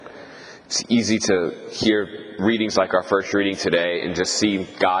It's easy to hear readings like our first reading today and just see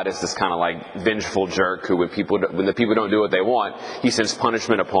God as this kind of like vengeful jerk who, when the people don't do what they want, he sends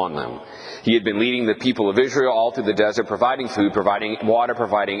punishment upon them. He had been leading the people of Israel all through the desert, providing food, providing water,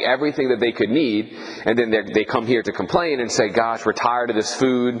 providing everything that they could need. And then they come here to complain and say, gosh, we're tired of this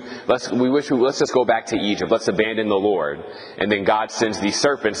food. Let's just go back to Egypt. Let's abandon the Lord. And then God sends these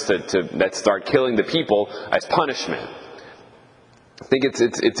serpents that start killing the people as punishment. I think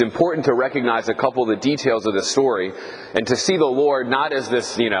it's important to recognize a couple of the details of the story and to see the Lord not as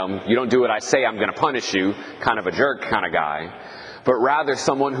this, you don't do what I say, I'm going to punish you, kind of a jerk kind of guy, but rather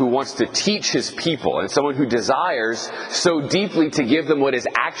someone who wants to teach his people and someone who desires so deeply to give them what is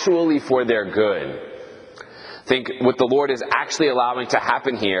actually for their good. I think what the Lord is actually allowing to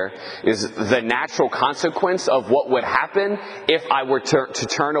happen here is the natural consequence of what would happen if I were to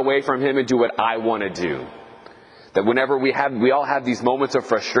turn away from him and do what I want to do. That whenever we all have these moments of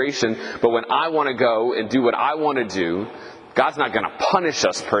frustration, but when I want to go and do what I want to do, God's not going to punish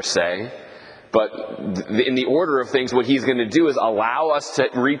us per se, but in the order of things, what he's going to do is allow us to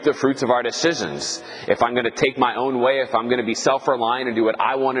reap the fruits of our decisions. If I'm going to take my own way, if I'm going to be self-reliant and do what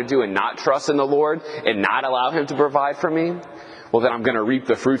I want to do and not trust in the Lord and not allow him to provide for me, well, then I'm going to reap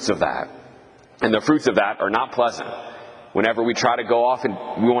the fruits of that. And the fruits of that are not pleasant. Whenever we try to go off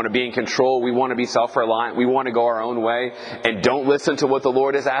and we want to be in control, we want to be self-reliant, we want to go our own way, and don't listen to what the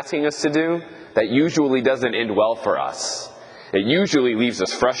Lord is asking us to do, that usually doesn't end well for us. It usually leaves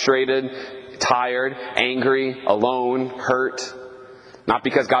us frustrated, tired, angry, alone, hurt. Not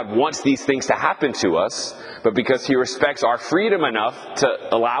because God wants these things to happen to us, but because he respects our freedom enough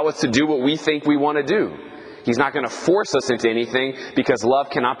to allow us to do what we think we want to do. He's not going to force us into anything because love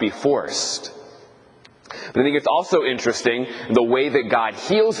cannot be forced. But I think it's also interesting the way that God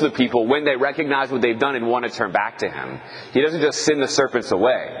heals the people when they recognize what they've done and want to turn back to him. He doesn't just send the serpents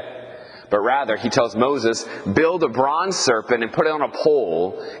away, but rather he tells Moses, build a bronze serpent and put it on a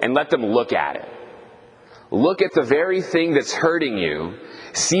pole and let them look at it. Look at the very thing that's hurting you.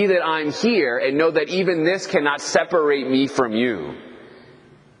 See that I'm here and know that even this cannot separate me from you.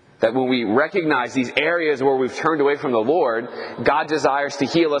 That when we recognize these areas where we've turned away from the Lord, God desires to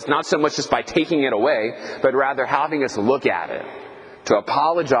heal us not so much just by taking it away, but rather having us look at it, to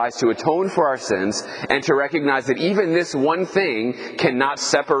apologize, to atone for our sins, and to recognize that even this one thing cannot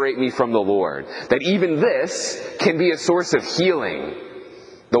separate me from the Lord. That even this can be a source of healing.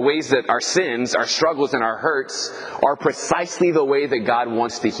 The ways that our sins, our struggles, and our hurts are precisely the way that God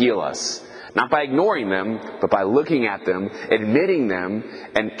wants to heal us. Not by ignoring them, but by looking at them, admitting them,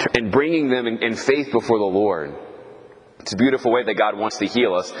 and bringing them in faith before the Lord. It's a beautiful way that God wants to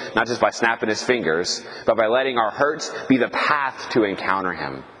heal us, not just by snapping his fingers, but by letting our hurts be the path to encounter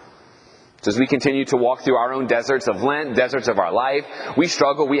him. So as we continue to walk through our own deserts of Lent, deserts of our life, we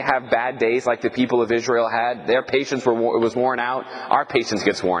struggle, we have bad days like the people of Israel had. Their patience was worn out. Our patience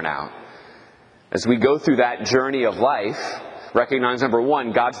gets worn out. As we go through that journey of life, recognize, number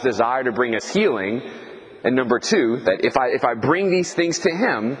one, God's desire to bring us healing. And number two, that if I bring these things to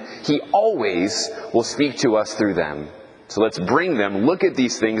him, he always will speak to us through them. So let's bring them, look at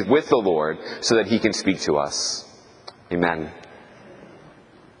these things with the Lord so that he can speak to us. Amen.